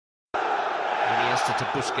Iniesta to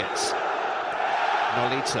Busquets.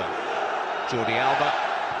 Nolito. Jordi Alba.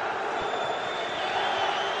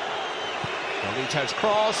 Nolito's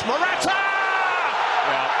cross. Morata!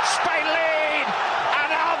 Well, Spain lead!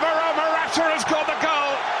 And Alvaro Morata has got the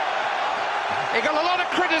goal. He got a lot of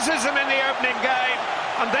criticism in the opening game.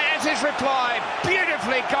 And there's his reply.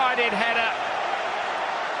 Beautifully guided header.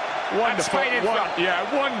 Wonderful,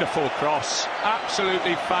 wonderful cross.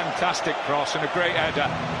 Absolutely fantastic cross and a great header.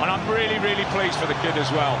 And I'm really, really pleased for the kid as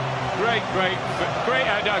well. Great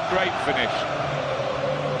header, great finish.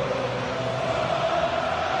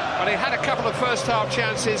 Well, he had a couple of first-half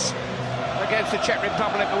chances against the Czech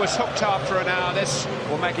Republic and was hooked after an hour. This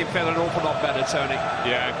will make him feel an awful lot better, Tony.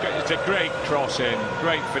 Yeah, it's a great cross in,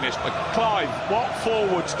 great finish. But Clive, what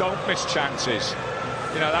forwards don't miss chances?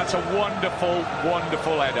 You know, that's a wonderful,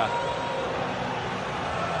 wonderful header.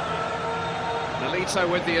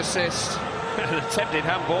 Nolito with the assist. An attempted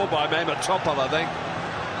handball by Mehmet Topal, I think.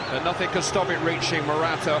 And nothing can stop it reaching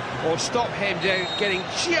Morata or stop him getting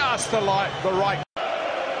just the right.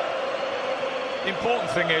 The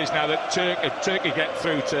important thing is now that Turkey get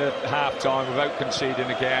through to half-time without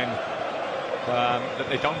conceding again, that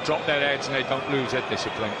they don't drop their heads and they don't lose their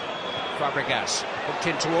discipline. Fabregas hooked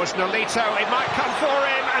in towards Nolito. It might come for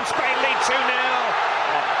him, and Spain lead 2-0.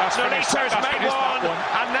 Nolito's made one,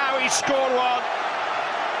 and now he's scored one.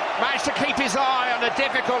 Managed to keep his eye on a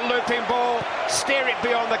difficult looping ball, steer it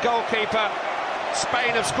beyond the goalkeeper.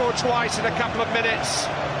 Spain have scored twice in a couple of minutes,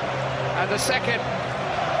 and the second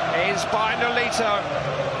is by Nolito.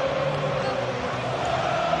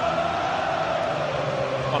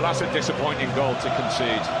 Well, that's a disappointing goal to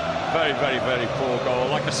concede. Very, very, very poor goal.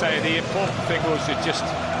 Like I say, the important thing was to just,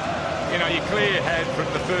 you know, you clear your head from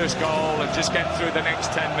the first goal and just get through the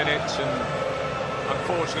next 10 minutes. And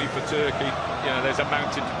unfortunately for Turkey, you know, there's a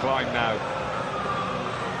mountain to climb now.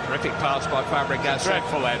 Terrific pass by Fabregas.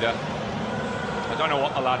 Dreadful header. I don't know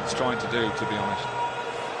what the lad's trying to do, to be honest.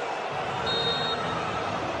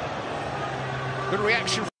 Good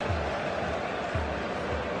reaction.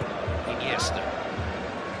 Iniesta.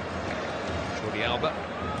 Jordi Alba.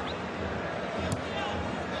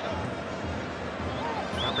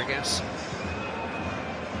 Fabregas.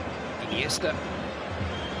 Iniesta.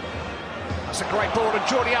 That's a great ball, and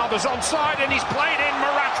Jordi Alba's onside, and he's played in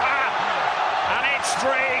Morata. And it's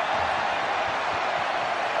 3.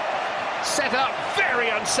 Set up very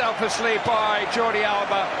unselfishly by Jordi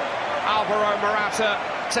Alba. Alvaro Morata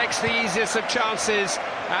takes the easiest of chances,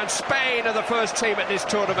 and Spain are the first team at this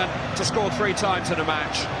tournament to score 3 times in a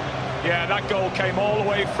match. Yeah, that goal came all the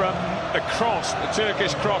way from the cross, the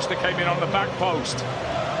Turkish cross that came in on the back post.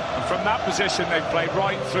 And from that position, they played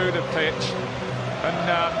right through the pitch.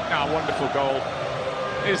 And wonderful goal.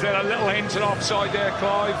 Is there a little hint of offside there,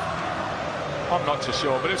 Clive? I'm not too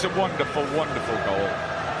sure, but it's a wonderful, wonderful goal.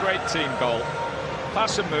 Great team goal.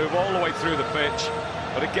 Pass and move all the way through the pitch.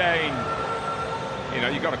 But again, you know,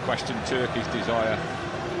 you've got to question Turkey's desire.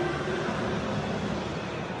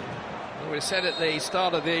 We said at the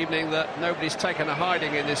start of the evening that nobody's taken a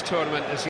hiding in this tournament as